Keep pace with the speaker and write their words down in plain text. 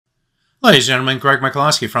Ladies and gentlemen, Greg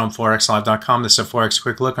Michalowski from ForexLive.com. This is a Forex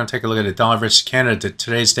Quick Look. I'm taking a look at the dollar versus Canada.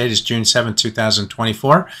 Today's date is June 7,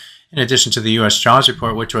 2024. In addition to the U.S. jobs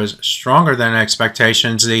report, which was stronger than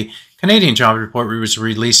expectations, the Canadian job report was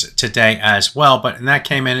released today as well, but that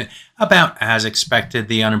came in about as expected.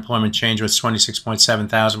 The unemployment change was 26.7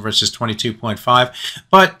 thousand versus 22.5,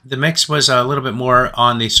 but the mix was a little bit more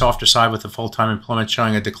on the softer side, with the full-time employment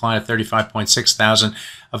showing a decline of 35.6 thousand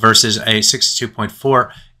versus a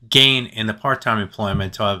 62.4 gain in the part-time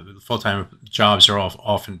employment. Full-time jobs are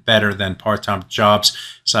often better than part-time jobs,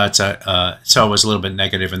 so it's so it was a little bit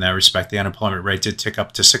negative in that respect. The unemployment rate did tick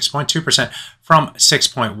up to 6.2% from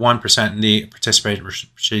 6.1%, and the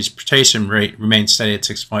participation rate remained steady at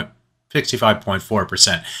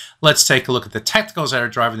 65.4%. Let's take a look at the technicals that are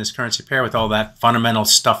driving this currency pair. With all that fundamental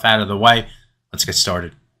stuff out of the way, let's get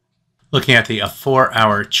started. Looking at the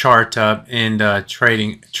 4-hour chart in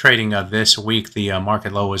trading this week, the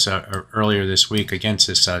market low was earlier this week against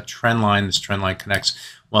this trend line. This trend line connects,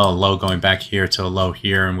 well, a low going back here to a low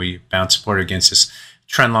here, and we bounced support against this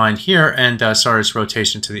trend line here and started its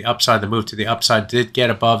rotation to the upside. The move to the upside did get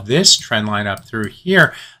above this trend line up through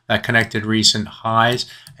here that connected recent highs,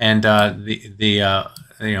 and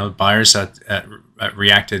buyers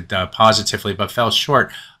reacted positively, but fell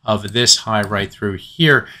short of this high right through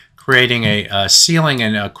here, creating a ceiling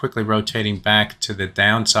and quickly rotating back to the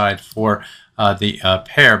downside for the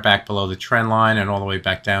pair, back below the trend line and all the way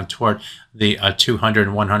back down toward the 200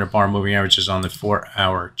 and 100 bar moving averages on the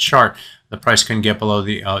 4-hour chart. The price couldn't get below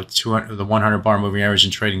the 100 bar moving average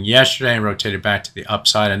in trading yesterday and rotated back to the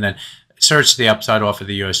upside, and then surged to the upside off of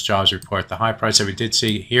the U.S. jobs report. The high price that we did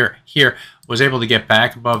see here was able to get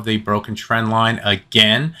back above the broken trend line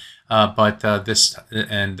again, but this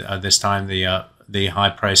time the high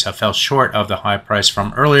price fell short of the high price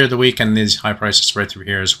from earlier the week, and these high prices spread through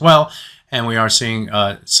here as well. And we are seeing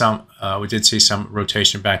we did see some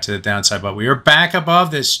rotation back to the downside, but we are back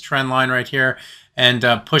above this trend line right here and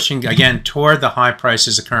pushing again toward the high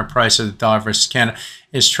prices. The current price of the dollar versus Canada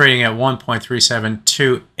is trading at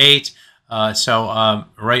 1.3728. So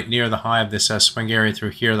right near the high of this swing area through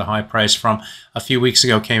here. The high price from a few weeks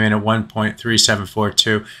ago came in at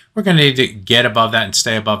 1.3742. We're going to need to get above that and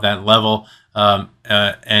stay above that level.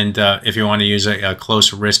 If you want to use a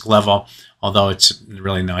close risk level, although it's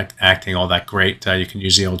really not acting all that great, you can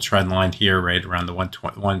use the old trend line here right around the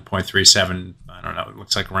 1.37. I don't know, it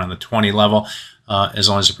looks like around the 20 level. As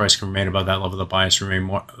long as the price can remain above that level, the bias remain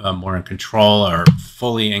more in control, or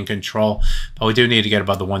fully in control. But we do need to get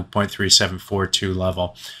above the 1.3742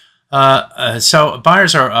 level. So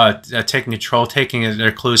buyers are taking control, taking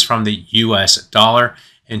their clues from the U.S. dollar.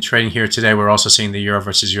 In trading here today, we're also seeing the euro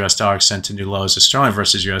versus U.S. dollar extend to new lows, the sterling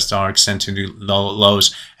versus U.S. dollar extend to new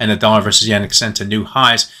lows, and the dollar versus yen extend to new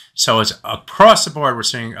highs. So it's across the board, we're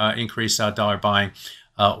seeing increased dollar buying.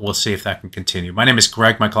 We'll see if that can continue. My name is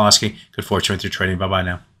Greg Michalowski. Good fortune with your trading. Bye-bye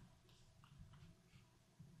now.